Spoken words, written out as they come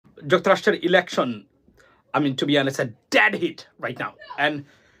যুক্তরাষ্ট্রের election, I mean, to be honest, a dead hit right now. And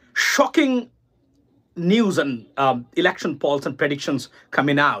shocking news and election polls and predictions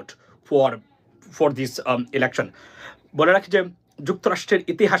coming out for this election. বলে রাখি যে যুক্তরাষ্ট্রের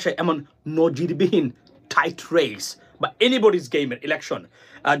ইতিহাসে এমন নজিরবিহীন টাইট রেস বা এনিবডিজ গেমের ইলেকশন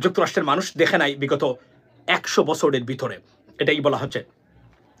যুক্তরাষ্ট্রের মানুষ দেখে নাই বিগত 100 বছরের ভিতরে, এটাই বলা হচ্ছে।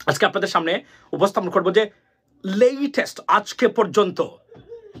 আজকে আপনাদের সামনে উপস্থাপন করব যে লেটেস্ট আজকে পর্যন্ত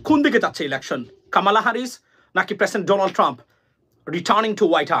কোন দিকে যাচ্ছে ইলেকশন, কামালা হ্যারিস নাকি president Donald Trump returning to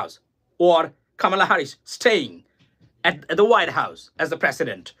white house, or Kamala Harris staying at the White House as the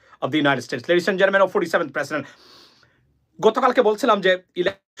president of the United States. Ladies and gentlemen, of 47th president. গতকালকে বলছিলাম যে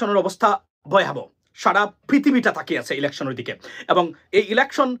ইলেকশনের অবস্থা ভয়াবহ, সারা পৃথিবীটা তাকিয়ে আছে ইলেকশনের দিকে, এবং এই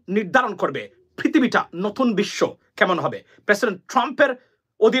ইলেকশন নির্ধারণ করবে পৃথিবীটা নতুন বিশ্ব কেমন হবে। প্রেসিডেন্ট ট্রাম্পের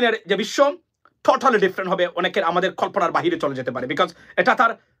অধীনের যে বিশ্ব টোটালি ডিফারেন্ট হবে, অনেকের আমাদের কল্পনার বাহিরে চলে যেতে পারে, বিকজ এটা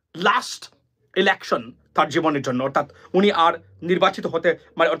তার লাস্ট ইলেকশন তার জীবনের জন্য। অর্থাৎ উনি আর নির্বাচিত হতে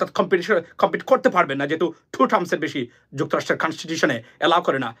মানে অর্থাৎ কম্পিট করতে পারবেন না, যেহেতু 2 টার্মসের বেশি যুক্তরাষ্ট্রের কনস্টিটিউশনে অ্যালাউ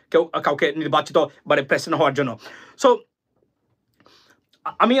করে না কাউকে নির্বাচিত মানে প্রেসিডেন্ট হওয়ার জন্য। সো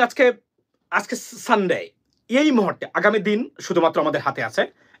আমি আজকে সানডে, এই মুহূর্তে আগামী দিন শুধুমাত্র আমাদের হাতে আছে,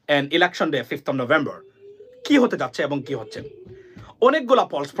 and election day 5th of November। কি হতে যাচ্ছে এবং কি হচ্ছে অনেকগুলা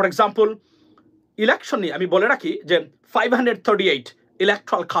পলস। ফর এক্সাম্পল, ইলেকশন নিয়ে আমি বলে রাখি যে 538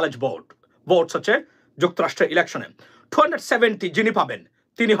 ইলেকট্রাল কলেজ ভোটস হচ্ছে যুক্তরাষ্ট্রের ইলেকশনে। 270 যিনি পাবেন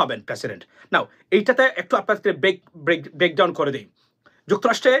তিনি হবেন প্রেসিডেন্ট। নাও এইটাতে একটু আপনাদের ব্রেকডাউন করে দিই।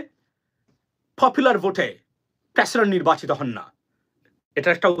 যুক্তরাষ্ট্রে পপুলার ভোটে প্রেসিডেন্ট নির্বাচিত হন না।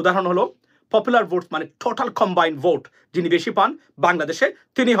 এটার একটা উদাহরণ হলো পপুলার ভোট মানে টোটাল কম্বাইন্ড ভোট যিনি বেশি পান বাংলাদেশে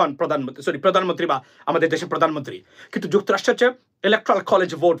তিনি হন প্রধানমন্ত্রী বা আমাদের দেশের প্রধানমন্ত্রী। কিন্তু যুক্তরাষ্ট্রের হচ্ছে ইলেকট্রাল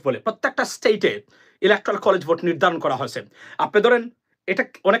কলেজ ভোট বলে প্রত্যেকটা স্টেটে ইলেকট্রাল কলেজ ভোট নির্ধারণ করা হয়েছে। আপনি ধরেন এটা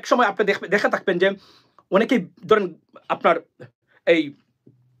অনেক সময় আপনি দেখে থাকবেন যে অনেকেই ধরেন আপনার এই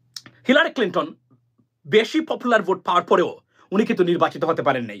হিলারি ক্লিন্টন বেশি পপুলার ভোট পাওয়ার পরেও উনি কিন্তু নির্বাচিত হতে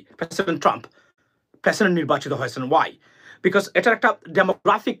পারেন নাই। প্রেসিডেন্ট ট্রাম্প প্রেসিডেন্ট নির্বাচিত হয়েছেন। ওয়াই? বিকজ এটার একটা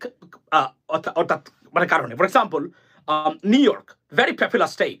ডেমোগ্রাফিক অর্থাৎ মানে কারণে। For example, new York very popular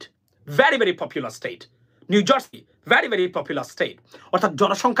state, very popular state. New jersey very popular state, অর্থাৎ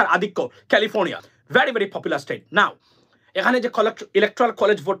জনসংখ্যার আধিক্য। California very popular state. নাও এখানে যে ইলেকট্রাল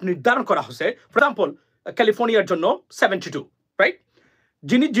কলেজ ভোট নির্ধারণ করা হয়েছে, ফর এক্সাম্পল ক্যালিফোর্নিয়ার জন্য 72, রাইট?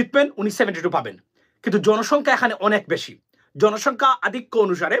 যিনি জিতবেন উনি 72 পাবেন, কিন্তু জনসংখ্যা এখানে অনেক বেশি। জনসংখ্যা আধিক্য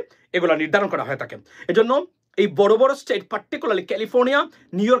অনুসারে এগুলো নির্ধারণ করা হয়ে থাকে। এজন্য এই বড় বড় state, particularly California,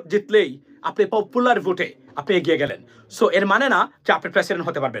 new York জিতলেই আপনি পপুলার ভোটে আপনি এগিয়ে গেলেন। সো এর মানে না যে আপনি প্রেসিডেন্ট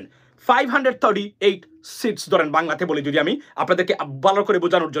হতে পারবেন। 538 সিটস ধরেন, বাংলাতে বলি যদি আমি আপনাদেরকে ভালো করে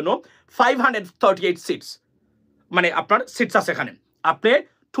বোঝানোর জন্য, 538 সিটস মানে আপনার সিটস আছে এখানে। আপনি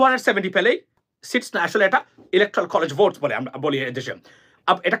 270 পেলেই সিটস না, আসলে এটা ইলেকট্রাল কলেজ ভোটস বলে আমরা বলি দেশে।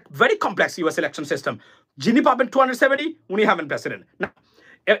 এটা very complex US election system. যিনি পাবেন 270 উনি হবেন প্রেসিডেন্ট। না,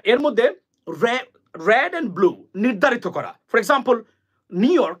 এর মধ্যে red and blue নির্ধারিত করা। For example,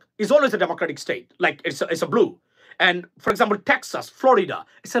 New York is always a democratic state, like it's a blue. And for example, Texas, Florida,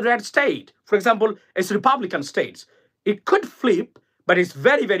 it's a red state. For example, it's Republican states. It could flip, but it's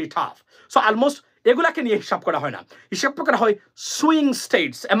very tough. So almost এগুলাকে নিয়ে হিসাব করা হয় না, হিসাব করা হয় swing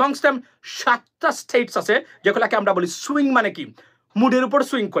states. amongst them 7টা states আছে যেগুলাকে আমরা বলি সুইং। মানে কি? মুডের উপর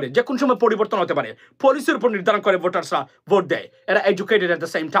সুইং করে, যে কোন সময় পরিবর্তন হতে পারে। পলিসির উপর নির্ধারণ করে ভোটার্সরা ভোট দেয়। এরা educated at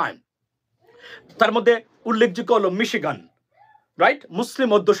the same time. তার মধ্যে উল্লেখযোগ্য হলো মিশিগান, রাইট? মুসলিম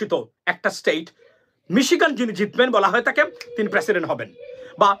অধ্যুষিত একটা স্টেট। মিশিগান যিনি জিতবেন বলা হয় তাকে তিনি প্রেসিডেন্ট হবেন।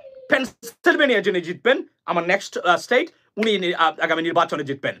 বা পেনসিলভেনিয়া যিনি জিতবেন, আমার নেক্সট স্টেট, উনি আগামী নির্বাচনে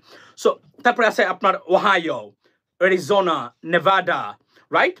জিতবেন। সো তারপরে আছে আপনার ওহাইও, অ্যারিজোনা, নেভাডা,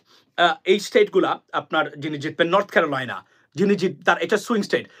 রাইট? এই স্টেটগুলা আপনার যিনি জিতবেন, নর্থ ক্যারোলাইনা যিনি তার এটা সুইং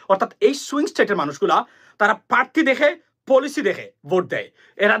স্টেট। অর্থাৎ এই সুইং স্টেটের মানুষগুলা তারা প্রার্থী দেখে পলিসি দেখে ভোট দেয়,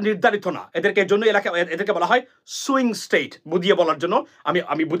 এরা নির্ধারিত না। এদেরকে জন্য এদেরকে বলা হয় সুইং স্টেট। বুঝিয়ে বলার জন্য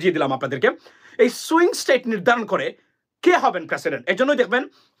আমি বুঝিয়ে দিলাম আপনাদেরকে। এই সুইং স্টেট নির্ধারণ করে কে হবেন প্রেসিডেন্ট। এই জন্যই দেখবেন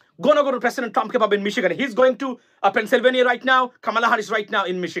গণ প্রেসিডেন্ট ট্রাম্পকে পাবেন মিশিগানে। He is going to Pennsylvania right now, Kamala Harris right now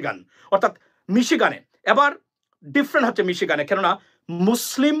in Michigan. অর্থাৎ মিশিগানে এবার ডিফারেন্ট হচ্ছে মিশিগানে, কেননা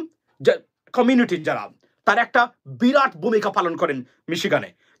মুসলিম কমিউনিটি যারা তারা একটা বিরাট ভূমিকা পালন করেন মিশিগানে,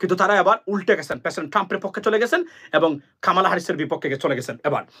 কিন্তু তারা এবার উল্টে গেছেন, প্রেসিডেন্ট ট্রাম্পের পক্ষে চলে গেছেন এবং কামালা হ্যারিসের বিপক্ষে চলে গেছেন।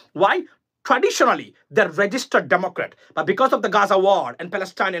 এবার Y? Traditionally, they're registered Democrat, but because of the Gaza war and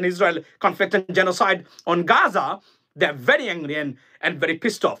Palestine and Israel conflict and genocide on Gaza, they're very angry and very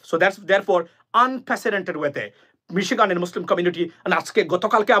pissed off. So that's therefore unprecedented way মিশিগানের Muslim community, আজকে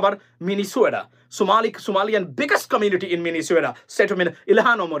গতকালকে আবার মিনিসোয়েরা Somalian biggest community in মিনিসোয়েরা state of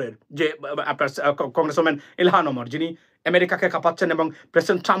Ilhan ওমরের যে আপনার congressman Ilhan Omar, যিনি আমেরিকাকে কাঁপাচ্ছেন এবং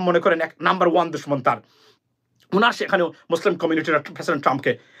president Trump মনে করেন এক নাম্বার 1 দুশ্মন তার, উনার সেখানেও মুসলিম কমিউনিটির প্রেসিডেন্ট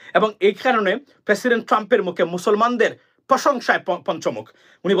ট্রাম্পকে, এবং এই কারণে প্রেসিডেন্ট ট্রাম্পের মুখে মুসলমানদের প্রশংসায় পঞ্চমুখ।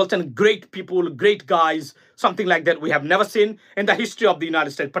 উনি বলছেন great people, great guys, something like that we have never seen in the history of the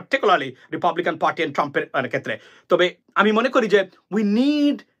United states, particularly Republican party and ট্রাম্পের ক্ষেত্রে। তবে আমি মনে করি যে we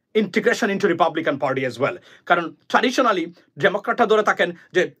need integration into Republican party as well, কারণ ট্র্যাডিশনালি ডেমোক্রেটরা ধরে থাকেন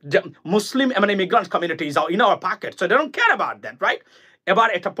যে মুসলিম মানে immigrant communities R in our pocket, so they don't care about that, right? এবার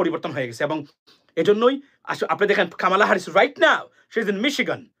এটা পরিবর্তন হয়ে গেছে, এবং এজন্যই আপনি দেখেন Kamala Harris right now she is in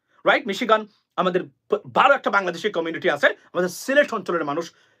Michigan, right? Michigan আমাদের ভালো একটা বাংলাদেশি কমিউনিটি আছে, আমাদের সিলেট অঞ্চলের মানুষ।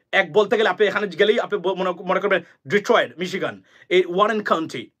 এক বলতে গেলে আপনি এখানে গেলেই আপনি মনে করবেন ডিট্রয়েট, মিশিগান, এই ওয়ারেন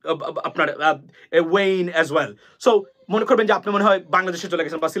কাউন্টি, আপনার ওয়েইন অ্যাজ ওয়েল। সো মনে করবেন যে আপনি মনে হয় বাংলাদেশে চলে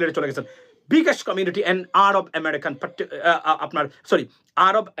গেছেন বা সিলেটে চলে গেছেন। Biggest community and Arab American, আপনার sorry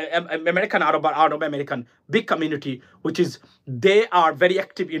Arab American, Arab American big community which is they are very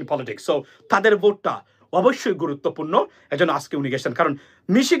active in politics. So তাদের ভোটটা অবশ্যই গুরুত্বপূর্ণ, এজন্য আজকে উনি গেছেন, কারণ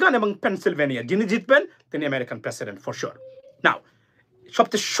মিশিগান এবং পেনসিলভেনিয়া যিনি জিতবেন তিনি আমেরিকান প্রেসিডেন্ট ফর শিওর। নাও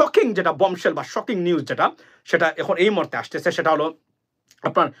সবচেয়ে শকিং যেটা বমশেল বা শকিং নিউজ যেটা সেটা এখন এই মুহূর্তে আসতেছে, সেটা হলো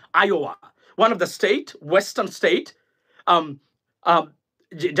আপনার আইওয়া, one of the state, western state,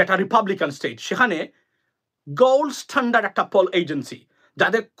 যেটা রিপাবলিকান স্টেট, সেখানে গোল্ড স্ট্যান্ডার্ড একটা পোল এজেন্সি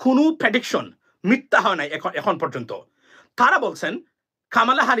যাদের কোনো প্রেডিকশন মিথ্যা হয় নাই এখন পর্যন্ত, তারা বলছেন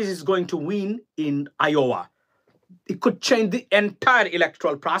Kamala Harris is going to win in Iowa. It could change the entire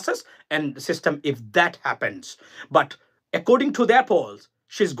electoral process and system if that happens. But according to their polls,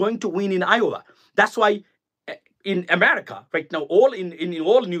 she's going to win in Iowa. That's why in America right now, in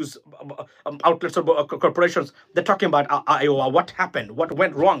all news outlets or corporations, they're talking about Iowa. What happened? What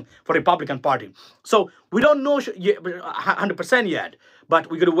went wrong for Republican Party? So we don't know 100% yet, but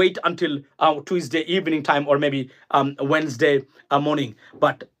we're going to wait until Tuesday evening time or maybe Wednesday morning.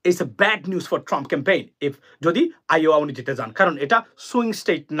 But it's a bad news for Trump campaign if jodi Iowa উনি জিতে যান, কারণ এটা swing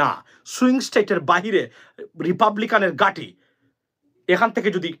state না, swing স্টেটের বাইরে রিপাবলিকানের গাটি। এখান থেকে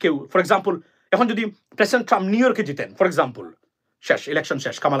যদি কেউ ফর এক্সাম্পল এখন যদি প্রেসিডেন্ট ট্রাম্প নিউ ইয়র্কে জিতেন ফর এক্সাম্পল, শেষ, ইলেকশন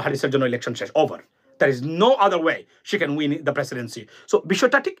শেষ, কামাল হ্যারিসের জন্য ইলেকশন শেষ, over, there is no other way she can win the Presidency. So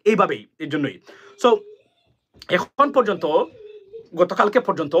বিষয়টা ঠিক এইভাবেই, এর জন্যই। সো এখন পর্যন্ত গতকালকে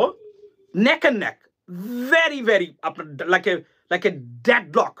পর্যন্ত নেক অ্যান্ড নেক, ভেরি ভেরি আপনার like a dead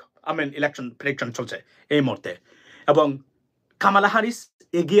block election prediction চলছে এই মুহূর্তে, এবং কামালা হ্যারিস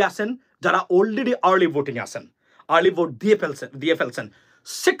এগিয়ে আছেন যারা অলরেডি আর্লি ভোটিং আছেন, আর্লি ভোট দিয়ে ফেলছেন।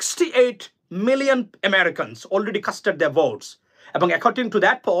 68 million Americans already casted their votes. এবং according to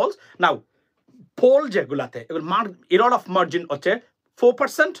that polls, now poll যেগুলাতে error of margin হচ্ছে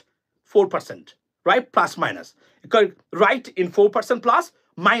 4%, right? Plus minus. Right in 4% plus,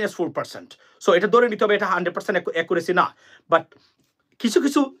 minus 4%. So এটা ধরে নিতে হবে এটা 100% accuracy না। But কিছু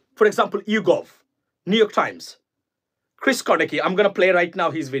for example, YouGov, New York Times, Chris Carnegie, I'm going to play right now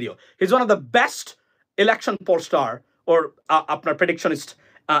his video. He's one of the best election pollster or আপনার predictionist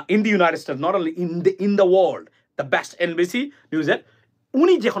in the United States, not only in the world, the best NBC News এর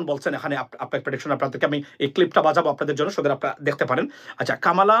উনি যখন বলছেন এখানে আপনার prediction, আপনাদেরকে আমি এই ক্লিপটা বাজাবো আপনাদের জন্য, সেটা আপনারা দেখতে পারেন। আচ্ছা,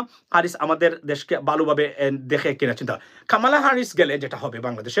 কামালা হ্যারিস আমাদের দেশকে ভালোভাবে দেখে কিনা চিন্তা। কামালা হ্যারিস গেলে যেটা হবে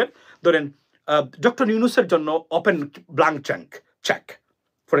বাংলাদেশের, ধরেন ডক্টর ইউনূসের জন্য open blank cheque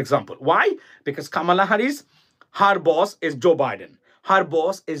for example. Y? Because Kamala Harris, her boss is Joe Biden, her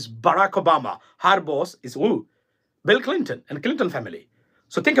boss is Barack Obama, her boss is Bill Clinton and Clinton family.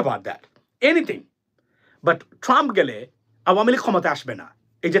 So think about that. Anything. But Trump গেলে আওয়ামী লীগ ক্ষমতা আসবে না।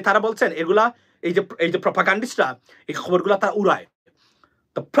 এই যে তারা বলছেন এগুলা, এই যে প্রপাগান্ডিস্টরা এই খবরগুলা তারা উড়ায়।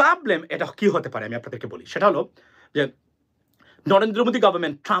 দ্য প্রবলেম এটা কি হতে পারে আমি আপনাদেরকে বলি, সেটা হলো যে নরেন্দ্র মোদী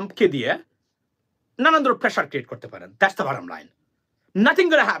গভর্নমেন্ট ট্রাম্পকে দিয়ে নানান ধরনের প্রেশার ক্রিয়েট করতে পারেন। That's the bottom line. Nothing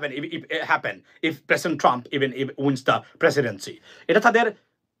gonna happen if President Trump even wins the presidency. এটা তাদের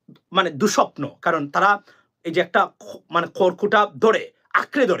মানে দুঃস্বপ্ন, কারণ তারা এই যে একটা মানে খড়কুটা ধরে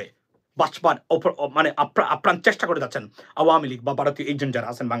আঁকড়ে ধরে বাঁচবার মানে আপ্রাণ চেষ্টা করে যাচ্ছেন আওয়ামী লীগ বা ভারতীয় এজেন্ট যারা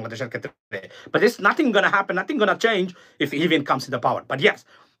আছেন বাংলাদেশের ক্ষেত্রে। But it's nothing gonna happen, nothing gonna change if he even comes in the power. But yes,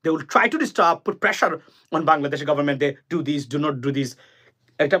 they will try to disturb, put pressure on Bangladesh government. They do this, do not do this.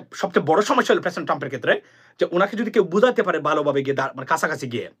 একটা সবচেয়ে বড় সমস্যা হলো president ট্রাম্পের ক্ষেত্রে যে ওনাকে যদি কেউ বুঝাতে পারে ভালোভাবে গিয়ে মানে কাছাকাছি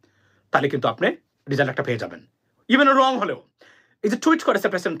গিয়ে, তাহলে কিন্তু আপনি রেজাল্ট একটা পেয়ে যাবেন, ইভেন রং হলেও। এই যে টুইট করেছে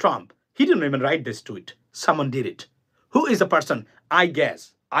president Trump, he didn't even write this tweet, someone did it. Who is the person? I guess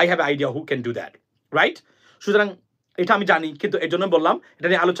I have an idea who can do that, right? সুতরাং এটা আমি জানি, কিন্তু এই জন্য বললাম এটা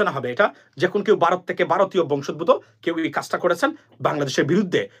নিয়ে আলোচনা হবে। এটা যে কোন কেউ ভারত থেকে ভারতীয় বংশোদ্ভূত কেউ এই কাজটা করেছেন, বাংলাদেশের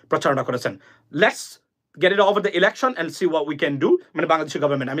বিরুদ্ধে প্রচারণা করেছেন। Let's get it over the election and see what we can do. মানে বাংলাদেশের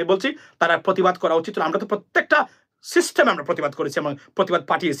গভর্নমেন্ট, আমি বলছি তারা প্রতিবাদ করা উচিত। আমরা তো প্রত্যেকটা সিস্টেমে আমরা প্রতিবাদ করেছি এবং প্রতিবাদ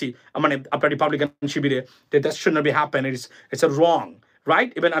পাঠিয়েছি, মানে আপনার রিপাবলিকান শিবিরে। That should not be happen, it's a wrong, right?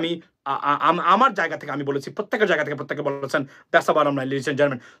 Even আমি আমার জায়গা থেকে আমি বলেছি, প্রত্যেকের জায়গা থেকে প্রত্যেকে বলেছেন দ্যাটস আবার আমরা ladies and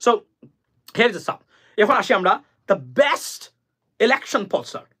gentleman. So here is the সাম। এখন আসি আমরা the best election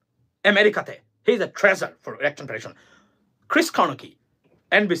pollster আমেরিকাতে। he is a treasure for election prediction. Chris Carnegie,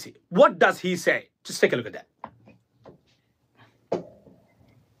 NBC. What does he say? Just take a look at that.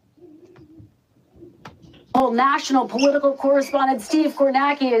 National political correspondent Steve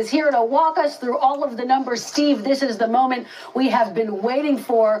Kornacki is here to walk us through all of the numbers. Steve, this is the moment we have been waiting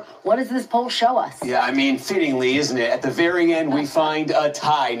for. What does this poll show us? Yeah, I mean, fittingly, isn't it? At the very end, we find a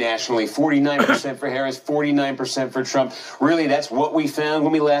tie nationally. 49% for Harris, 49% for Trump. Really, that's what we found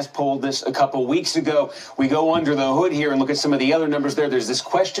when we last polled this a couple weeks ago. We go under the hood here and look at some of the other numbers there. There's this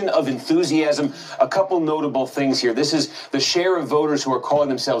question of enthusiasm. A couple notable things here. This is the share of voters who are calling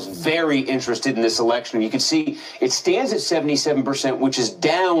themselves very interested in this election. You can see it stands at 77%, which is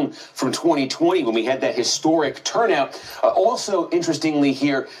down from 2020 when we had that historic turnout. Also, interestingly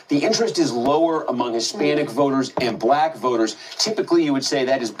here, the interest is lower among Hispanic voters and black voters. Typically, you would say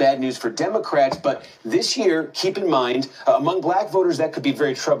that is bad news for Democrats, but this year, keep in mind, among black voters, that could be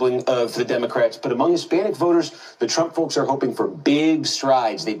very troubling for the Democrats, but among Hispanic voters, the Trump folks are hoping for big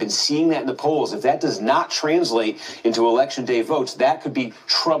strides. They've been seeing that in the polls. If that does not translate into election day votes, that could be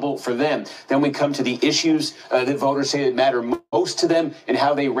trouble for them. Then we come to the issues that voters say that matter most to them and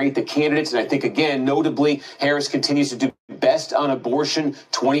how they rate the candidates. And I think, again, notably, Harris continues to do best on abortion,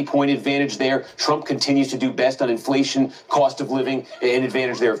 20-point advantage there. Trump continues to do best on inflation, cost of living, an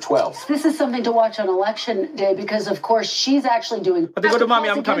advantage there of 12. This is something to watch on election day because, of course, she's actually doing... But they go to mommy,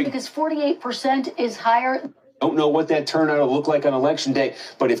 I'm coming. Because 48% is higher. Don't know what that turnout will look like on election day,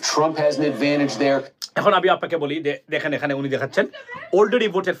 but if Trump has an advantage there... এখন আমি আপনাকে বলি, দেখেন এখানে উনি দেখাচ্ছেন already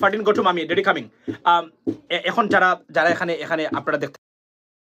voted 14 go to মামি daddy coming. এখন যারা যারা এখানে এখানে আপনারা দেখতে,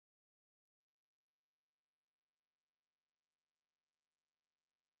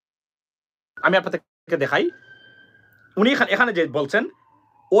 আমি আপনাদেরকে দেখাই, উনি এখানে যে বলছেন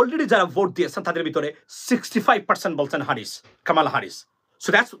অলরেডি যারা ভোট দিয়েছেন তাদের ভিতরে 65% বলছেন হারিস, কামালা হারিস। So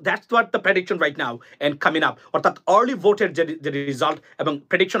that's what the prediction right now and coming up. অর্থাৎ early voter যে রেজাল্ট এবং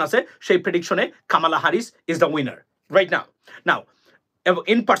প্রেডিকশন আছে, সেই প্রেডিকশনে কামালা হারিস is the winner right now. Now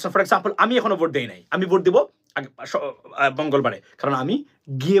in person, for example, আমি এখনো ভোট দেই নাই, আমি ভোট দিব মঙ্গলবারে, কারণ আমি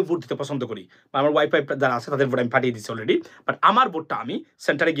গিয়ে ভোট দিতে পছন্দ করি। আমার ওয়াইফাই যারা আছে তাদের ভোট আমি পাঠিয়ে দিচ্ছি অলরেডি, বাট আমার ভোটটা আমি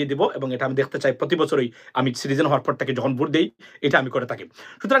সেন্টারে গিয়ে দিব এবং এটা আমি দেখতে চাই প্রতি বছরই আমি সিটিজেন হওয়ার পর থেকে যখন ভোট দিই এটা আমি করে থাকি।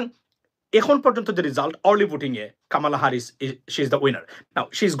 সুতরাং এখন পর্যন্ত যে result early voting A Kamala Haris she is the winner. Now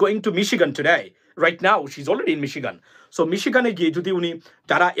she is going to Michigan today, right now she is already in Michigan. So মিশিগানে গিয়ে যদি উনি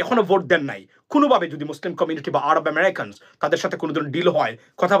যারা এখনো ভোট দেন নাই কোনোভাবে যদি মুসলিম কমিউনিটি বা আরব আমেরিকানস তাদের সাথে কোনো ধরনের ডিল হয়,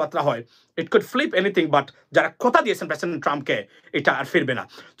 কথাবার্তা হয়, it could flip anything. But যারা কথা দিয়েছেন প্রেসিডেন্ট ট্রাম্পকে এটা আর ফিরবে না।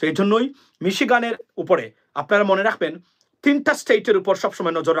 তো এই জন্যই মিশিগানের উপরে আপনারা মনে রাখবেন, 3টা স্টেটের উপর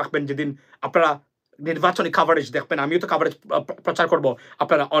সবসময় নজর রাখবেন যেদিন আপনারা নির্বাচনী কাভারেজ দেখবেন। আমিও তো কাভারেজ প্রচার করবো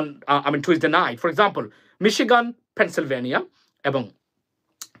আপনারা on Tuesday night. For example Michigan, Pennsylvania এবং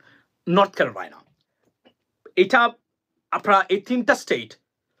নর্থ ক্যারোলাইনা, এটা আপনারা এই 3টা স্টেট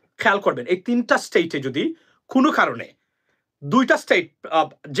খেয়াল করবেন। এই 3টা স্টেটে যদি কোনো কারণে 2টা স্টেট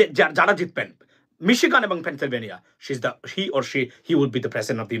যারা জিতবেন, Michigan এবং Pennsylvania, he will be the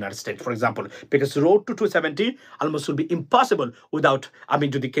president of the United States, for example, because road to 270 almost will be impossible without,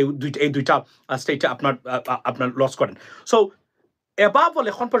 যদি কেউ এই দুইটা স্টেটে আপনার লস করেন। সো above all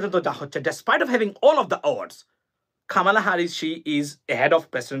এখন পর্যন্ত যা হচ্ছে, despite of having all of the awards, Kamala Harris, she is ahead of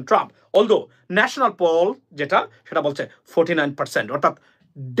President Trump. Although national poll সেটা বলছে 49%, অর্থাৎ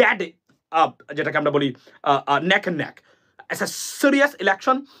dead যেটাকে আমরা বলি neck and neck. It's a serious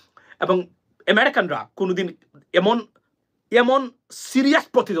election এবং আমেরিকানরা কোনোদিন এমন সিরিয়াস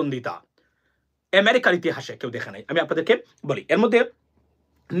প্রতিদ্বন্দ্বিতা আমেরিকার ইতিহাসে কেউ দেখে নাই। আমি আপনাদেরকে বলি, এর মধ্যে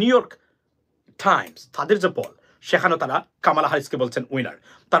নিউ ইয়র্ক টাইমস তাদের যে পল, সেখানেও তারা কামালা হারিসকে বলছেন উইনার।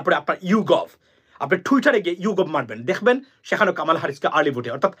 তারপরে আপনার ইউগভ, আপনি টুইটারে গিয়ে ইউগভ মারবেন, দেখবেন সেখানেও কামালা হারিসকে আর্লি ভোটে,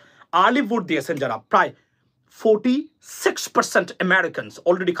 অর্থাৎ আর্লি ভোট দিয়েছেন যারা, প্রায় 46% Americans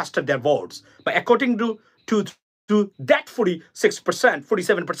already casted their votes. But according to that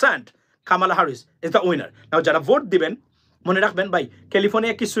 47%, Kamala Harris is the winner. Now যারা ভোট দিবেন মনে রাখবেন ভাই,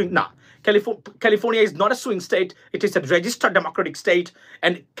 ক্যালিফোর্নিয়া কি সুইং না, California is not a swing state, it is a registered democratic state.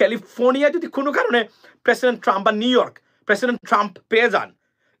 And California যদি কোনো কারণে প্রেসিডেন্ট ট্রাম্প বা নিউ ইয়র্ক প্রেসিডেন্ট ট্রাম্প পেয়ে যান,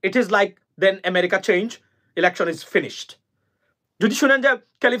 it is like then America change election is finished. যদি শুনেন যে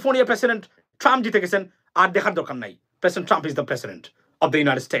ক্যালিফোর্নিয়ার প্রেসিডেন্ট ট্রাম্প জিতে গেছেন, আর দেখার দরকার নাই, president Trump is the president of the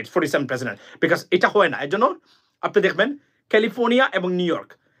United states, 47 president, because এটা হয় না। এর জন্য আপনি দেখবেন ক্যালিফোর্নিয়া এবং new York,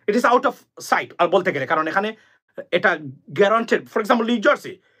 it is out of sight আর বলতে গেলে, কারণ এখানে এটা guaranteed. For example new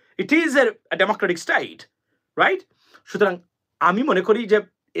jersey, it is a democratic state, right? সুতরাং আমি মনে করি যে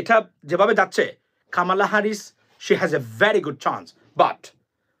এটা যেভাবে যাচ্ছে, Kamala Harris, she has a very good chance. But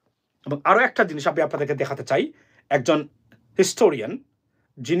এবং আরও একটা জিনিস আমি আপনাদেরকে দেখাতে চাই, একজন হিস্টোরিয়ান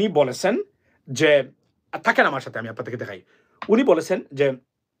যিনি বলেছেন যে, থাকেন আমার সাথে, আমি আপনাদেরকে দেখাই। উনি বলেছেন যে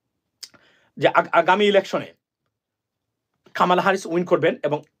আগামী ইলেকশনে কামালা হ্যারিস উইন করবেন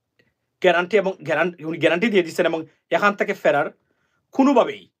এবং উনি গ্যারান্টি দিয়ে দিচ্ছেন, এবং এখান থেকে ফেরার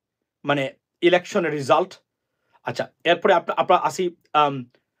কোনোভাবেই মানে ইলেকশনের রেজাল্ট। আচ্ছা, এরপরে আপনার আসি,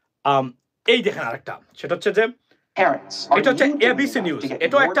 এই দেখেন আরেকটা, সেটা হচ্ছে যে এটা হচ্ছে এবিসি নিউজ।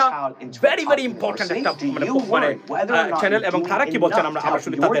 এটা একটা ভেরি ভেরি ইম্পর্টেন্ট একটা মানে চ্যানেল, এবং তারা কি বলছেন আমরা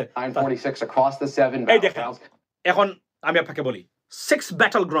শুনি তাদের। এই দেখেন, এখন আমি আপনাকে বলি 6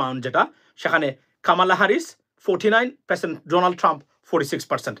 ব্যাটল গ্রাউন্ড, যেটা সেখানে কামালা হ্যারিস 49%, ডোনাল্ড ট্রাম্প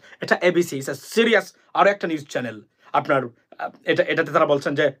 46%। এটা এবিসি, ইটস আ সিরিয়াস আরো একটা নিউজ চ্যানেল। আপনার এটাতে তারা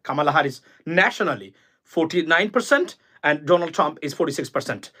বলছেন যে Kamala Harris nationally 49% and Donald Trump is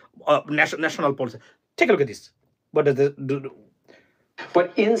 46% national polls. Take a look at this. What does this do? But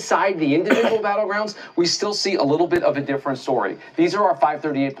inside the individual battlegrounds, we still see a little bit of a different story. These are our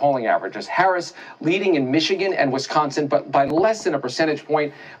 538 polling averages. Harris leading in Michigan and Wisconsin, but by less than a percentage point.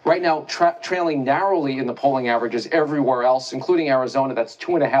 Right now, trailing narrowly in the polling averages everywhere else, including Arizona. That's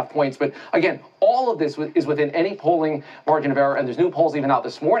 2.5 points. But again, all of this is within any polling margin of error, and there's new polls even out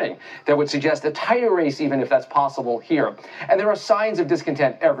this morning that would suggest a tighter race, even if that's possible here. And there are signs of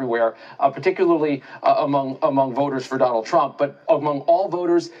discontent everywhere, particularly among voters for Donald Trump, but among all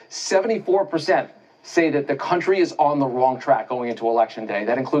voters, 74% say that the country is on the wrong track going into Election Day.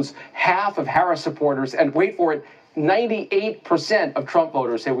 That includes half of Harris supporters, and wait for it, 98% of Trump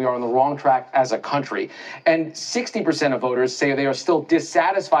voters say we are on the wrong track as a country. And 60% of voters say they are still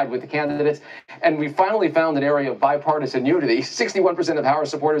dissatisfied with the candidates. And we finally found an area of bipartisan unity. 61% of Harris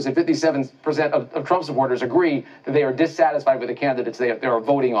supporters and 57% of Trump supporters agree that they are dissatisfied with the candidates they are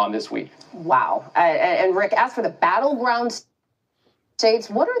voting on this week. Wow. And Rick, as for the battleground states,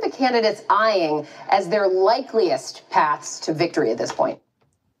 what are the candidates eyeing as their likeliest paths to victory at this point?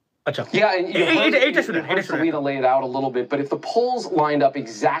 Yeah, and you heard Selena lay it out a little bit, but if the polls lined up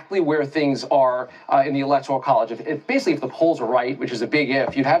exactly where things are in the Electoral College, basically if the polls are right, which is a big if,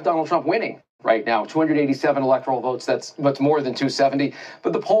 you'd have Donald Trump winning right now. 287 electoral votes, that's more than 270.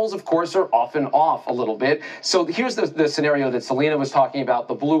 But the polls, of course, are often off a little bit. So here's the scenario that Selena was talking about,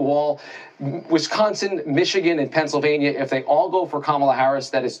 the blue wall. Wisconsin, Michigan, and Pennsylvania, if they all go for Kamala Harris,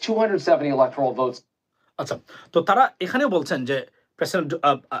 that is 270 electoral votes. আচ্ছা, তো তারা এখানেও বলছেন যে president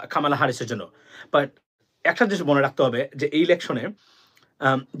Kamala হ্যারিসের জন্য। But একটা জিনিস মনে রাখতে হবে যে এই ইলেকশনে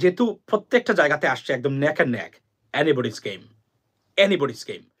যেহেতু প্রত্যেকটা জায়গাতে আসছে একদম নেক অ্যান্ড নেক, এনিবডিজ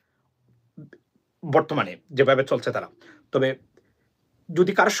গেম বর্তমানে যেভাবে চলছে তারা। তবে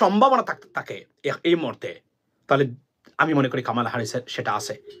যদি কারো সম্ভাবনা থাকে এই মুহূর্তে, তাহলে আমি মনে করি কামালা হ্যারিসের সেটা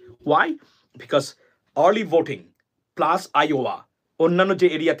আছে। Y? Because early voting plus আইওয়া, অন্যান্য যে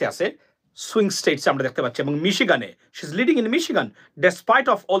এরিয়াতে আছে সুইং স্টেটসে আমরা দেখতে পাচ্ছি, এবং মিশিগানে she is leading in Michigan despite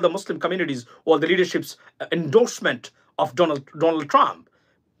of all the Muslim communities, all the লিডারশিপস endorsement of Donald Trump.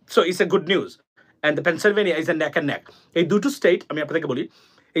 So it's a good news. And the Pennsylvania is a neck and neck. এই দুটো state আমি আপনাদেরকে বলি,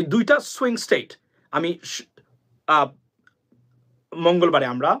 এই দুইটা swing state আমি মঙ্গলবারে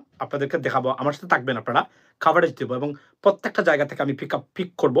আমরা আপনাদেরকে দেখাবো, আমার সাথে থাকবেন আপনারা, কাভারেজ দেবো, এবং প্রত্যেকটা জায়গা থেকে আমি পিক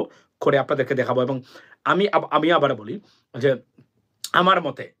করে আপনাদেরকে দেখাবো। এবং আমি আবার বলি যে আমার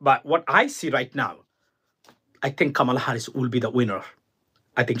মতে, বা what I see right now, I think Kamala Harris will be the winner.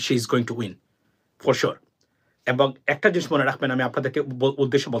 I think she is going to win for sure. এবং একটা জিনিস মনে রাখবেন, আমি আপনাদেরকে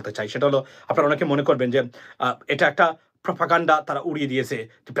উদ্দেশ্য বলতে চাই, সেটা হলো আপনারা অনেকে মনে করবেন যে এটা একটা প্রপাগান্ডা তারা উড়িয়ে দিয়েছে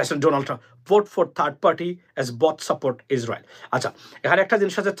যে president Donald Trump vote for third party as both support Israel. আচ্ছা, এখানে একটা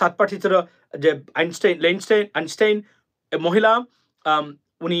জিনিস আছে, থার্ড পার্টি যে আইনস্টাইন মহিলা,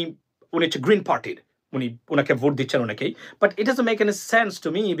 উনি হচ্ছে গ্রিন পার্টির, ওনাকে ভোট দিচ্ছেন অনেকেই, but it doesn't make any sense to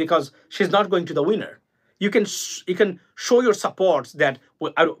me because she is not going to the winner. You can show your supports that,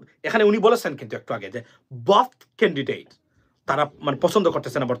 এখানে উনি বলেছেন কিন্তু একটু আগে যে বথ ক্যান্ডিডেট তারা মানে পছন্দ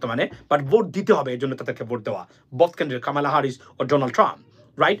করতেছে না বর্তমানে, বাট ভোট দিতে হবে, এই জন্য তাদেরকে ভোট দেওয়া, বথ ক্যান্ডিডেট কামালা হ্যারিস ও ডোনাল্ড ট্রাম্প,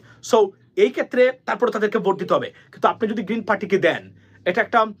 রাইট? সো এই ক্ষেত্রে তারপরে তাদেরকে ভোট দিতে হবে। কিন্তু আপনি যদি গ্রিন পার্টিকে দেন, এটা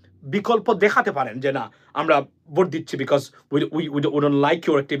একটা বিকল্প দেখাতে পারেন যে না, আমরা ভোট দিচ্ছি because we don't like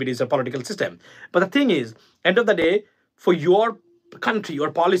your activities or political system. But the thing is, end of the day, for your country or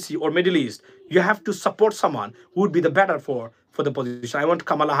policy or Middle East, you have to support someone who would be the better for the position. I want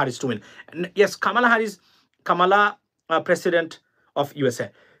Kamala Harris to win. And yes, Kamala, President of USA.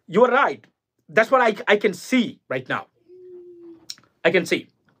 You are right. That's what I can see right now. I can see.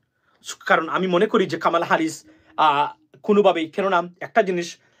 কারণ আমি মনে করি যে কামালা হারিস কোনোভাবেই, কেননা একটা জিনিস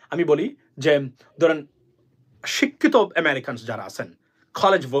আমি বলি যে ধরেন শিক্ষিত আমেরিকানস যারা আছেন,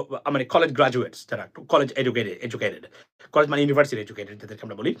 মানে কলেজ গ্রাজুয়েটস যারা, কলেজ এডুকেটেড কলেজ মানে ইউনিভার্সিটি এডুকেটেড যাদেরকে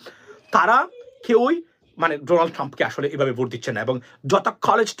আমরা বলি, তারা কেউই মানে ডোনাল্ড ট্রাম্পকে আসলে এভাবে ভোট দিচ্ছে না। এবং যত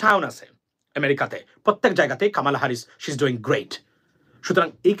কলেজ টাউন আছে আমেরিকাতে প্রত্যেক জায়গাতেই কামালা হারিস শি ইজ ডুইং গ্রেট। সুতরাং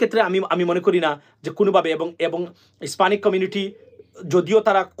এই ক্ষেত্রে আমি মনে করি না যে কোনোভাবে, এবং হিস্পানিক কমিউনিটি যদিও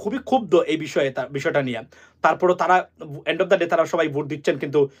তারা খুবই ক্ষুব্ধ এই বিষয়টা নিয়ে, তারপরও তারা এন্ড অফ দ্য ডে তারা সবাই ভোট দিচ্ছেন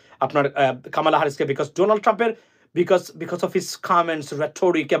কিন্তু আপনার কামালা হারিসকে, বিকজ ডোনাল্ড ট্রাম্পের because of his comments,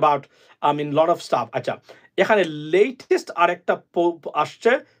 rhetoric about lot of stuff. আচ্ছা, এখানে লেটেস্ট আরেকটা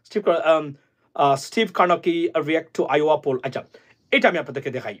আসছে, স্টিভ কার্নকি রিঅ্যাক্ট টু আইওয়া পোল। আচ্ছা, এটা আমি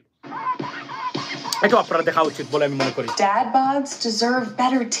আপনাদেরকে দেখাই, এটা আপনারা দেখা উচিত বলে আমি মনে করি। Dad bods deserve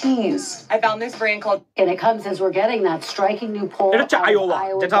better teas. I found this brand called, And it comes as we're getting that striking new poll. এটা হচ্ছে আইওয়া,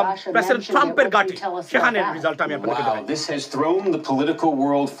 যেটা প্রেসিডেন্ট ট্রাম্পের ঘাঁটি, সেখানে রেজাল্ট আমি আপনাদেরকে দেখাই। This has thrown the political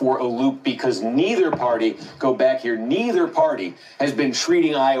world for a loop because neither party, go back here, neither party has been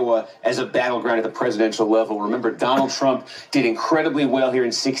treating Iowa as a battleground at the presidential level. Remember, Donald Trump did incredibly well here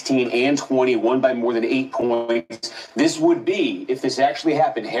in 16 and 20, won by more than 8 points. This would be, if this actually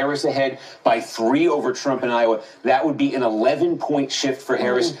happened, Harris ahead by 3 over Trump in Iowa. That would be an 11-point shift for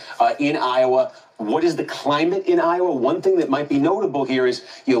Harris in Iowa. What is the climate in Iowa? One thing that might be notable here is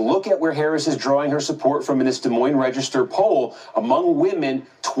you look at where Harris is drawing her support from in this Des Moines Register poll. Among women,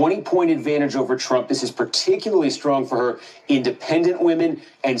 20-point advantage over Trump. This is particularly strong for her independent women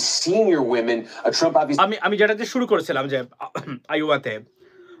and senior women. Trump obviously... আমি যেটা দিয়ে শুরু করেছিলাম যে আইওয়াতে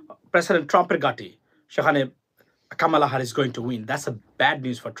president ট্রাম্পের ঘাঁটি, সেখানে Kamala Harris going to win. That's a bad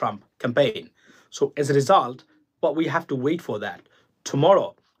news for Trump campaign. So as a result, but we have to wait for that. Tomorrow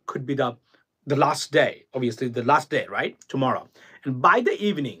could be the last day, obviously the last day, right? Tomorrow. And by the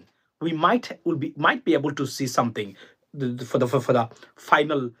evening, we might be able to see something for the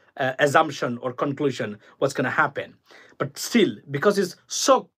final assumption or conclusion what's going to happen. But still, because it's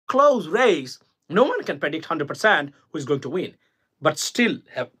so close race, no one can predict 100% who is going to win. But still,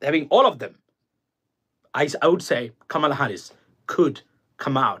 having all of them, I would say Kamala Harris could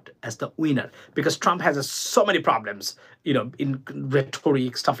come out as the winner, because Trump has so many problems, in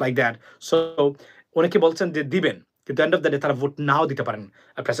rhetoric, stuff like that. So অনেকে বলছেন যে দিবেন, কিন্তু end of the day তারা vote নাও দিতে পারেন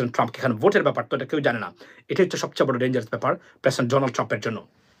president ট্রাম্পকে। এখানে ভোটের ব্যাপার তো এটা কেউ জানে না, এটা হচ্ছে সবচেয়ে বড় ডেঞ্জারাস ব্যাপার প্রেসিডেন্ট ডোনাল্ড ট্রাম্পের জন্য।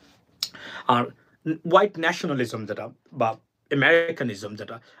 আর হোয়াইট ন্যাশনালিজম যেটা বা আমেরিকানিজম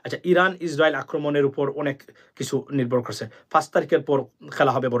যেটা, আচ্ছা, ইরান ইসরায়েল আক্রমণের উপর অনেক কিছু নির্ভর করছে। 5 তারিখের পর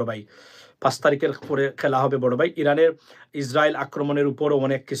খেলা হবে বড় ভাই, 5 তারিখের পরে খেলা হবে বড় ভাই। ইসরায়েল আক্রমণের উপরও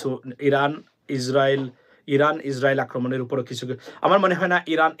অনেক কিছু, ইরান ইসরায়েল আক্রমণের উপরও কিছু। আমার মনে হয় না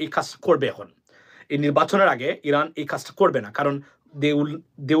ইরান এই কাজ করবে এখন, এই নির্বাচনের আগে ইরান এই কাজটা করবে না, কারণ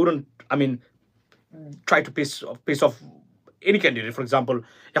they wouldn't, try to piece off any candidate, for example.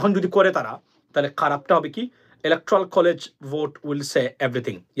 এখন যদি করে তারা, তাহলে খারাপটা হবে কি, electoral college vote will say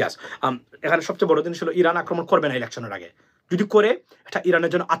everything. ইয়াস, এখানে সবচেয়ে বড় জিনিস হলো ইরান আক্রমণ করবে না ইলেকশনের আগে। যদি করে, এটা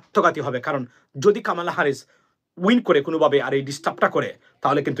ইরানের জন্য আত্মঘাতী হবে, কারণ যদি কামালা হারিস উইন করে কোনোভাবে আর এই ডিস্টার্বটা করে,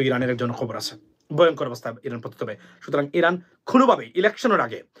 তাহলে কিন্তু ইরানের জন্য খবর আছে, ভয়ঙ্কর অবস্থা ইরান পড়তে হবে। সুতরাং ইরান কোনোভাবে ইলেকশনের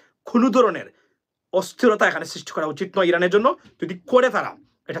আগে কোনো ধরনের অস্থিরতা এখানে সৃষ্টি করা উচিত নয় ইরানের জন্য। যদি করে তারা,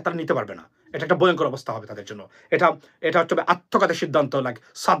 এটা তারা নিতে পারবে না, এটা একটা ভয়ঙ্কর অবস্থা হবে তাদের জন্য। এটা হচ্ছে আত্মঘাতের সিদ্ধান্ত, লাইক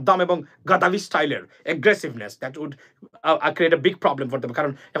সাদ্দাম এবং গাদাফি স্টাইলের aggressiveness, that would create a big problem for them.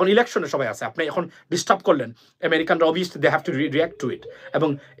 কারণ এখন ইলেকশনে সবাই আছে, আপনি এখন ডিস্টার্ব করলেন, আমেরিকানরা obviously they have to react two ইট। এবং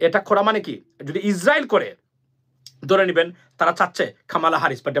এটা করা মানে কি, যদি ইসরায়েল করে, ধরে নেবেন তারা চাচ্ছে কামালা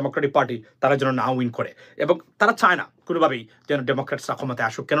হারিস বা ডেমোক্রেটিক পার্টি তারা যেন না উইন করে, এবং তারা চায় না কোনোভাবেই যেন ডেমোক্রেটসরা ক্ষমতায়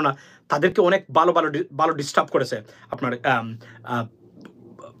আসুক, কেননা তাদেরকে অনেক ভালো ডিস্টার্ব করেছে আপনার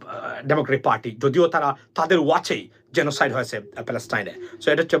ডেমোক্রেটিক পার্টি, যদিও তাদের ওয়াচেই জেনোসাইড হয়েছে প্যালেস্টাইনে। সো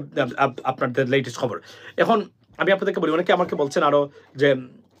এটা হচ্ছে আপনাদের লেটেস্ট খবর। এখন আমি আপনাদেরকে বলি, অনেকে আমাকে বলছেন আরো যে,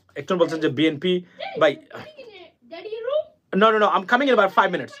 একজন বলছেন যে BNP by, no, I'm coming in about 5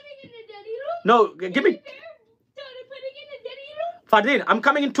 minutes. No, give me Fardeen, I'm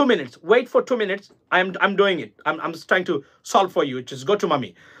coming in 2 minutes. Wait for 2 minutes. I'm doing it. I'm trying to solve for you. Just go to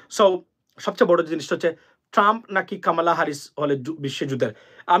mommy. So সবচেয়ে বড় জিনিসটা হচ্ছে Trump নাকি কামালা হারিস হলে বিশ্বযুদ্ধের।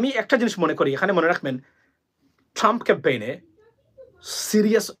 আমি একটা জিনিস মনে করি, এখানে মনে রাখবেন, ট্রাম্প ক্যাম্পেইনে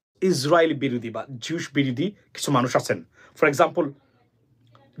সিরিয়াস ইসরায়েল বিরোধী বা জিউস বিরোধী কিছু মানুষ আছেন। ফর এক্সাম্পল,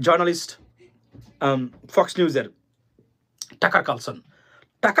 জার্নালিস্ট, ফক্স নিউজের টাকার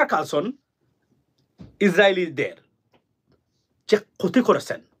কালসন ইসরায়েলিদের যে ক্ষতি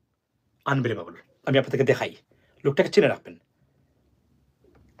করেছেন আনবিলিভেবল। আমি আপনাদেরকে দেখাই, লোকটাকে চিনে রাখবেন।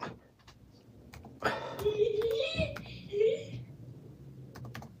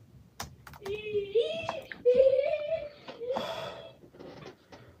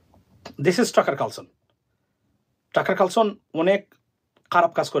 দিস ইজ টাকার কালসন। টাকার কালসন অনেক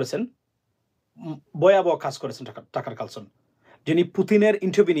খারাপ কাজ করেছেন, ভয়াবহ কাজ করেছেন টাকার কালসন, যিনি পুতিনের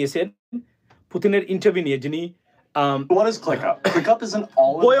ইন্টারভিউ নিয়েছেন। পুতিনের ইন্টারভিউ নিয়ে যিনি What is ClickUp? ClickUp is an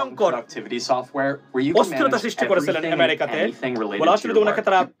all-in-one ভয়ঙ্কর productivity software where you can অস্থিরতা manage সৃষ্টি করেছিলেন everything and আমেরিকাতে। anything related বলা to হচ্ছিল your ওনাকে work.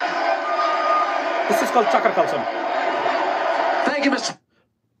 তারা দিস ইজ কল্ড টাকার কালসন। Thank you, Mr.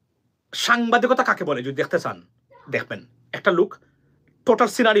 সাংবাদিকতা কাকে বলে যদি দেখতে চান দেখবেন, একটা লোক টোটাল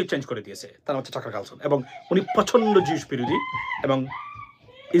সিনারিও চেঞ্জ করে দিয়েছে, তার হচ্ছে টাকার কালসন। এবং উনি প্রচন্ড জিউস বিরোধী এবং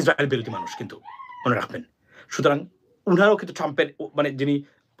ইসরায়েল বিরোধী মানুষ, কিন্তু মনে রাখবেন। সুতরাং উনারও কিন্তু ট্রাম্পের মানে যিনি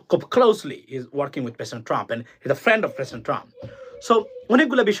খুব closely is working with president Trump and is the friend of president Trump. So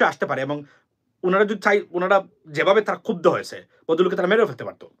অনেকগুলো বিষয় আসতে পারে এবং ওনারা যদি চাই, ওনারা যেভাবে তারা ক্ষুব্ধ হয়েছে বদলকে তারা মেরেও ফেলতে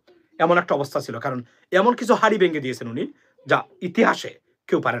পারতো, এমন একটা অবস্থা ছিল। কারণ এমন কিছু হাড়ি ভেঙে দিয়েছেন উনি যা ইতিহাসে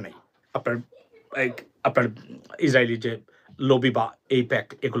কেউ পারে নাই। আপনার ইসরায়েলি যে লবি বা এই প্যাক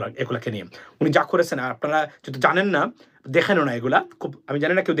এগুলাকে নিয়ে উনি যা করেছেন, আর আপনারা যদি জানেন না, দেখেনও না এগুলা। খুব আমি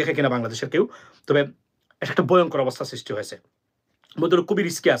জানি না কেউ দেখে কিনা বাংলাদেশের কেউ, তবে এটা একটা ভয়ঙ্কর অবস্থা সৃষ্টি হয়েছে। বদল খুবই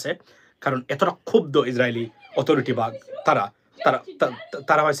রিস্কি আছে, কারণ এতটা ক্ষুব্ধ ইসরায়েলি অথরিটি বা তারা তারা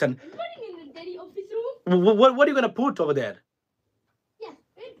তারা হয়েছেন। What are you gonna put over there?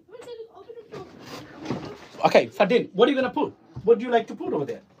 Okay, Fadin, what are you gonna put? What do you like to put over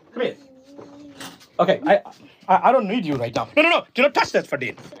there? Come here. Okay, I don't need you right now. No, do not touch that,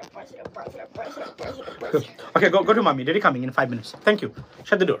 Fadin. Okay, go to mommy. Daddy coming in 5 minutes. Thank you.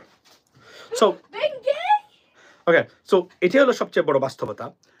 Shut the door. So, okay, so এটি হলো সবচেয়ে বড় বাস্তবতা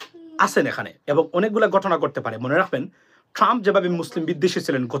আছেন এখানে, এবং অনেকগুলো ঘটনা ঘটতে পারে। মনে রাখবেন, ট্রাম্প যেভাবে মুসলিম বিদ্বেষী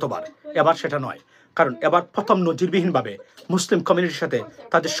ছিলেন গতবার, এবার সেটা নয়। কারণ এবার প্রথম নজিরবিহীনভাবে মুসলিম কমিউনিটির সাথে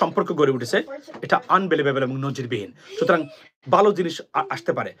তাদের সম্পর্ক গড়ে উঠেছে। এটা আনবিলিভেবল এবং নজিরবিহীন। সুতরাং ভালো জিনিস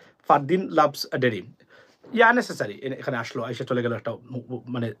আসতে পারে। ফারদিন লাভস ডেরি ইয়া নেসেসারি এখানে আসলো, এসে চলে গেল একটা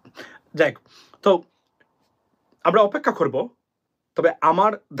মানে যাই। তো আমরা অপেক্ষা করব। তবে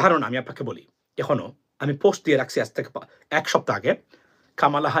আমার ধারণা, আমি আপনাকে বলি, এখনো আমি পোস্ট দিয়ে রাখছি আজ থেকে 1 সপ্তাহ আগে,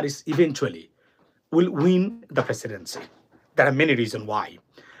 Kamala Harris eventually will win the Presidency. There are many reason why.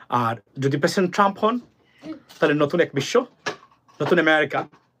 আর যদি প্রেসিডেন্ট ট্রাম্প হন, তাহলে নতুন এক বিশ্ব, নতুন আমেরিকা,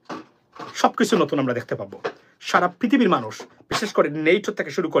 সবকিছু নতুন আমরা দেখতে পাবো। সারা পৃথিবীর মানুষ, বিশেষ করে নেটো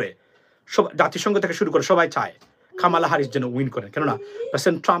থেকে শুরু করে সব জাতিসংঘ থেকে শুরু করে সবাই চায় কামালা হ্যারিস যেন উইন করেন। কেননা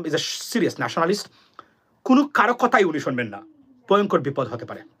president Trump is a serious nationalist. কোনো কারো কথাই উনি শুনবেন না, ভয়ঙ্কর বিপদ হতে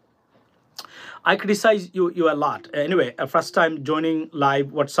পারে। I criticize you a lot. Anyway, first time joining live.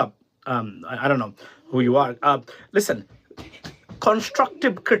 What's up? I don't know who you are. Listen,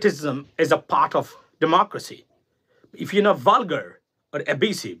 constructive criticism is a part of democracy. If you're not vulgar or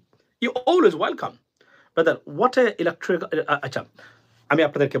abusive, you're always welcome. Brother, what a electoral... আচ্ছা, আমি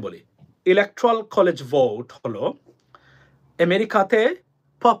আপনাদেরকে বলি, electoral college vote হলো আমেরিকাতে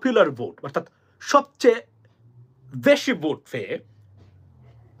popular vote, অর্থাৎ সবচেয়ে বেশি vote পেয়ে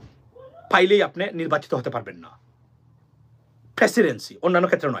পাইলেই আপনি নির্বাচিত হতে পারবেন না। প্রেসিডেন্সি, অন্যান্য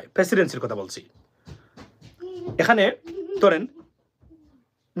ক্ষেত্রে নয়, প্রেসিডেন্সির কথা বলছি। এখানে ধরেন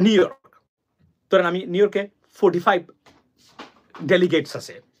নিউ ইয়র্ক, ধরেন আমি নিউ ইয়র্কে 45 ডেলিগেটস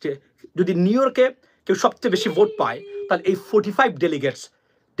আছে। যে যদি নিউ ইয়র্কে কেউ সবচেয়ে বেশি ভোট পায়, তাহলে এই 45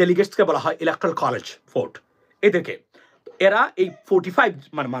 ডেলিগেটসকে বলা হয় ইলেকট্রাল কলেজ ভোট। এদেরকে এরা এই 45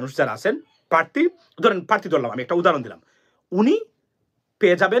 মানে মানুষ যারা আছেন প্রার্থী, ধরেন প্রার্থী ধরলাম, আমি একটা উদাহরণ দিলাম, উনি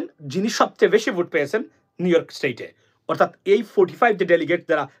পেয়ে যাবেন যিনি সবচেয়ে বেশি ভোট পেয়েছেন নিউ ইয়র্ক স্টেটে। অর্থাৎ এই 45 যে ডেলিগেট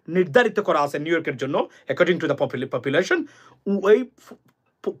যারা নির্ধারিত করা আছে নিউ ইয়র্কের জন্য অ্যাকর্ডিং টু দ্য পপুলেশন, ওই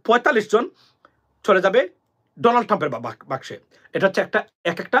 45 জন চলে যাবে ডোনাল্ড ট্রাম্পের বাক্সে। এটা হচ্ছে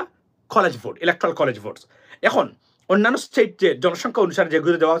একটা college vote, electoral college vote. এখন অন্যান্য স্টেট যে জনসংখ্যা অনুসারে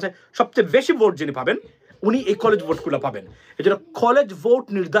যেগুলো দেওয়া আছে, সবচেয়ে বেশি ভোট যিনি পাবেন উনি এই কলেজ ভোটগুলো পাবেন। এই জন্য কলেজ ভোট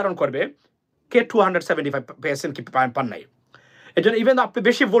নির্ধারণ করবে কে 275 পেয়েছেন কি পান নাই। এই জন্য ইভেন আপনি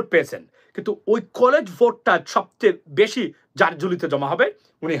বেশি ভোট পেয়েছেন, কিন্তু ওই কলেজ ভোটটা সবচেয়ে বেশি যার ঝুলিতে জমা হবে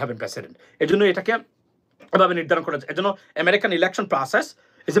উনি হবেন প্রেসিডেন্ট। এই জন্য এটাকে এভাবে নির্ধারণ করা যায়। এই জন্য American election process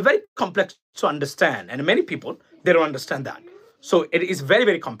is a very complex to understand, and many people they don't understand that. So it is very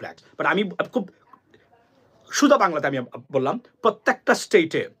very complex. But আমি খুব শুধু বাংলাতে আমি বললাম, প্রত্যেকটা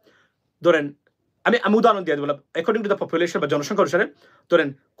স্টেটে ধরেন আমি উদাহরণ দিয়ে বললাম, অ্যাকর্ডিং টু দ্য পপুলেশন বা জনসংখ্যা অনুসারে ধরেন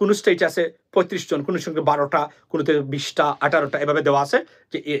কোন স্টেটে আছে 35 জন, কোন সঙ্গে 12টা, কোনোতে 20টা, 18টা, এভাবে দেওয়া আছে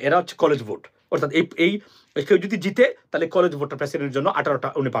যে এরা হচ্ছে কলেজ ভোট। অর্থাৎ এই কেউ যদি জিতে তাহলে কলেজ ভোটটা প্রেসিডেন্টের জন্য 18টা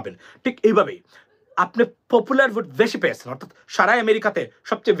উনি পাবেন। ঠিক এইভাবেই আপনি পপুলার ভোট বেশি পেয়েছেন, অর্থাৎ সারা আমেরিকাতে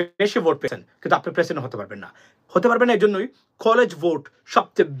সবচেয়ে বেশি ভোট পেয়েছেন, কিন্তু আপনি প্রেসিডেন্ট হতে পারবেন না। হতে পারবেন না এই জন্যই কলেজ ভোট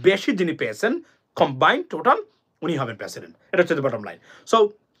সবচেয়ে বেশি যিনি পেয়েছেন কম্বাইন্ড টোটাল, উনি হবেন প্রেসিডেন্ট। এটা হচ্ছে বটম লাইন। সো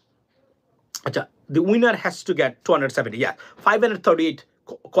আচ্ছা, the winner has to get 270, yeah, 538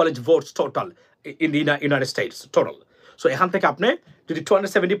 college votes total in the United States total. So এখান থেকে আপনি যদি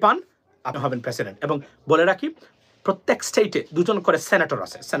 270 পান আপনি হবেন প্রেসিডেন্ট। এবং বলে রাখি প্রত্যেক স্টেটে 2জন করে সেনেটর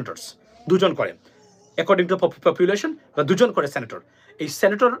আছে, সেনেটরস 2জন করে অ্যাকর্ডিং টু পপুলেশন, বা 2জন করে সেনেটর। এই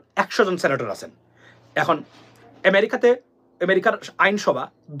সেনেটর 100 জন সেনেটর আছেন। এখন আমেরিকার আইনসভা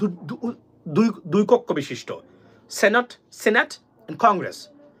দুই কক্ষ বিশিষ্ট, সেনেট এন্ড কংগ্রেস,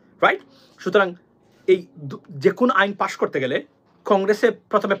 রাইট? সুতরাং এই যে কোনো আইন পাশ করতে গেলে কংগ্রেসে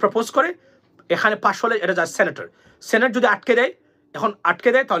প্রথমে প্রপোজ করে, এখানে পাশ হলে এটা যায় সেনেট যদি আটকে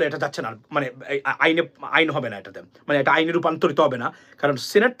দেয় তাহলে এটা যাচ্ছে না, মানে আইন হবে না, এটাতে মানে এটা আইনে রূপান্তরিত হবে না, কারণ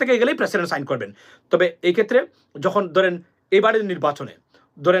সেনেট থেকে গেলেই প্রেসিডেন্ট সাইন করবেন। তবে এই ক্ষেত্রে যখন ধরেন এবারের নির্বাচনে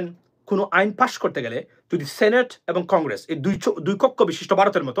ধরেন কোনো আইন পাশ করতে গেলে যদি সেনেট এবং কংগ্রেস এই দুই কক্ষ বিশিষ্ট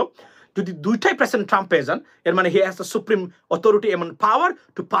ভারতের মতো যদি দুইটাই প্রেসিডেন্ট ট্রাম্প পেয়ে যান, এর মানে he has the supreme authority এবং পাওয়ার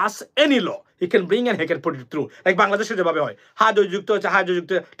two pass any law he can bring and he can put it through, like বাংলাদেশে যেভাবে হয় যুক্ত হচ্ছে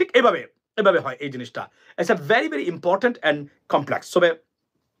ঠিক এভাবে হয় এই জিনিসটা। It's a very very important and complex. তবে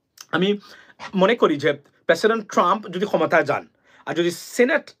আমি মনে করি যে প্রেসিডেন্ট ট্রাম্প যদি ক্ষমতায় যান আর যদি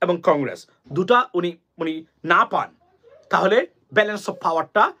সেনেট এবং কংগ্রেস দুটা উনি না পান, তাহলে ব্যালেন্স অফ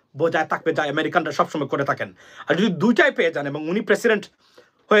পাওয়ারটা বজায় থাকবে, যা আমেরিকানরা সবসময় করে থাকেন। আর যদি দুইটাই পেয়ে যান এবং উনি প্রেসিডেন্ট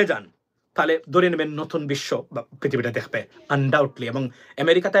হয়ে যান, তাহলে ধরে নেবেন নতুন বিশ্ব বা পৃথিবীটা দেখবে আনডাউটলি, এবং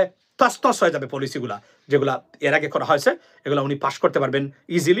আমেরিকাতে তস হয়ে যাবে পলিসিগুলা যেগুলা এর আগে করা হয়েছে, এগুলো উনি পাশ করতে পারবেন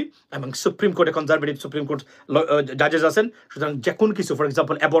ইজিলি। এবং সুপ্রিম কোর্টে কনজারভেটিভ সুপ্রিম কোর্ট জাজেস আছেন, সুতরাং যে কোনো কিছু, for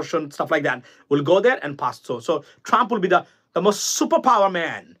example abortion, staff like that will go there and pass. So Trump will be the most super power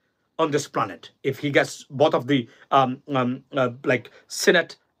man on this planet if he gets both of the like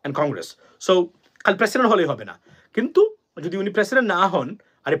Senate and Congress. So কাল president হলেই হবে না, কিন্তু যদি উনি president না হন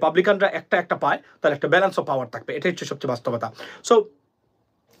আর রিপাবলিকানরা একটা পায়, তাহলে একটা ব্যালেন্স অফ পাওয়ার থাকবে। এটাই হচ্ছে সবচেয়ে বাস্তবতা। সো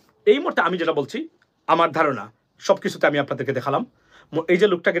এই মুহূর্তে আমি যেটা বলছি, আমার ধারণা সবকিছুতে আমি আপনাদেরকে দেখালাম। এই যে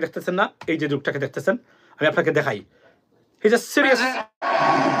লোকটাকে দেখতেছেন না, এই যে লোকটাকে দেখতেছেন, আমি আপনাকে দেখাই। He's a serious.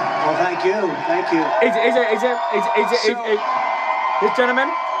 Well, thank you. This gentleman.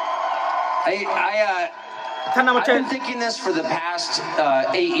 I've been thinking this for the past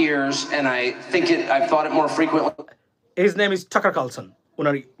 8 years, and I've thought it more frequently. His name is Tucker Carlson.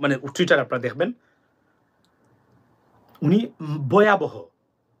 উনার মানে টুইটার আপনারা দেখবেন, উনি ভয়াবহ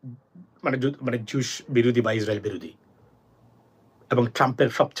মানে জুস বিরোধী বা ইসরায়েল বিরোধী এবং ট্রাম্পের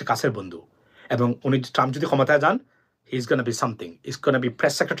সবচেয়ে কাছের বন্ধু। এবং উনি ট্রাম্প যদি ক্ষমতায় যান, he is gonna be something, is gonna be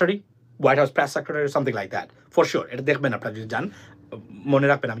press secretary, white house press secretary, something like that for sure. এটা দেখবেন আপনারা যদি যান, মনে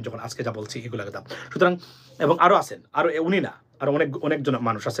রাখবেন আমি যখন আজকে যা বলছি এগুলো কথা। সুতরাং এবং আরও আছেন, আরও উনি না, আরও অনেকজন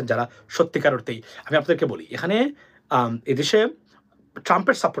মানুষ আছেন যারা সত্যিকার অর্থেই, আমি আপনাদেরকে বলি, এখানে এদেশে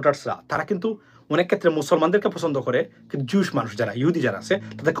ট্রাম্পের সাপোর্টার্সরা তারা কিন্তু অনেক ক্ষেত্রে মুসলমানদেরকে পছন্দ করে, কিন্তু জুস মানুষ যারা ইহুদি যারা আছে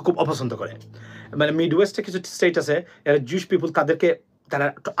তাদেরকে খুব অপছন্দ করে। মানে মিড ওয়েস্টে কিছু স্টেট আছে, এরা জুস পিপুল তারা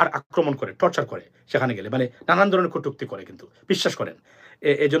আর আক্রমণ করে, টর্চার করে সেখানে গেলে, মানে নানান ধরনের কটূক্তি করে, কিন্তু বিশ্বাস করেন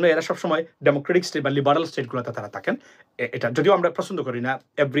এই জন্য এরা সবসময় ডেমোক্রেটিক স্টেট বা লিবারাল স্টেটগুলোতে তারা থাকেন। এটা যদিও আমরা পছন্দ করি না,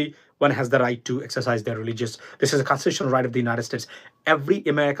 every one has the right two exercise there religious, this is a constitutional right of the United states. Every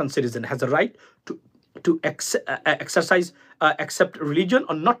American citizen has the right to exercise accept religion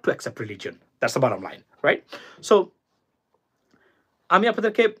or not to accept religion. That's the bottom line, right? So আমি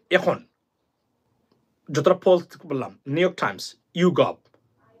আপনাদেরকে এখন যতটা pole বললাম, new York Times, YouGov,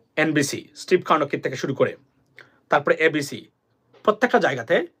 NBC, Steve কার্নকির থেকে শুরু করে তারপরে ABC, প্রত্যেকটা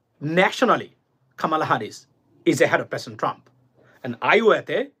জায়গাতে nationally Kamala Harris is ahead of President Trump, and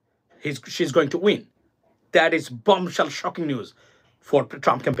আইওয়াতে she's going to win. That is bombshell shocking news for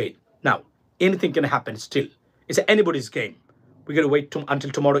Trump campaign. Now anything can happen still. It's anybody's game. We're going to wait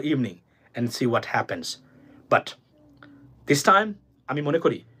until tomorrow evening and see what happens. But this time, আমি মনে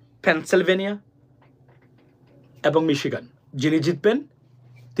করি Pennsylvania এবং Michigan যিনি জিতবেন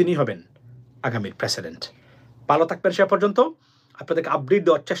তিনি হবেন আগামীর president. ভালো থাকবেন সে পর্যন্ত। আপনাদেরকে আপডেট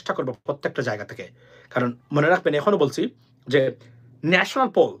দেওয়ার চেষ্টা করবো প্রত্যেকটা জায়গা থেকে, কারণ মনে রাখবেন এখনও বলছি যে ন্যাশনাল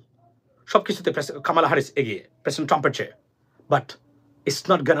পোল সব কিছুতে কামালা হ্যারিস এগিয়ে প্রেসিডেন্ট ট্রাম্পের চেয়ে, but it's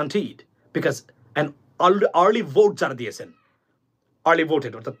not guaranteed because an early vote যারা দিয়েছেন, early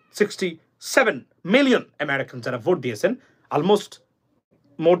voted অর্থাৎ 67 million Americans যারা ভোট দিয়েছেন, almost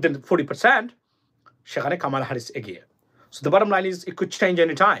more than 40%, সেখানে কামালা হ্যারিস এগিয়ে। So the bottom line is it could change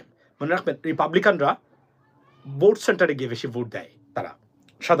any time. মনে রাখবেন রিপাবলিকানরা ভোট সেন্টারে গিয়ে বেশি ভোট দেয়, তারা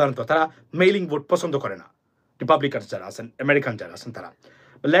সাধারণত তারা মেইলিং ভোট পছন্দ করে না রিপাবলিকান যারা আছেন আমেরিকান যারা আছেন তারা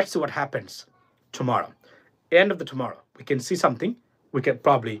let's see what happens tomorrow end of the tomorrow we can see something we can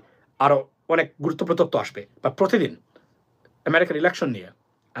probably আরও অনেক গুরুত্বপূর্ণ তথ্য আসবে বা প্রতিদিন আমেরিকান ইলেকশন নিয়ে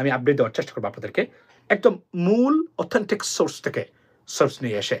আমি আপডেট দেওয়ার চেষ্টা করবো আপনাদেরকে একদম মূল অথেন্টিক সোর্স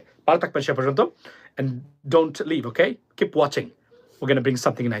নিয়ে এসে ভালো থাকবেন সে পর্যন্ত and don't leave, okay? Keep watching. We're going to bring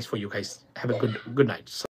something nice for you guys. Have a good night.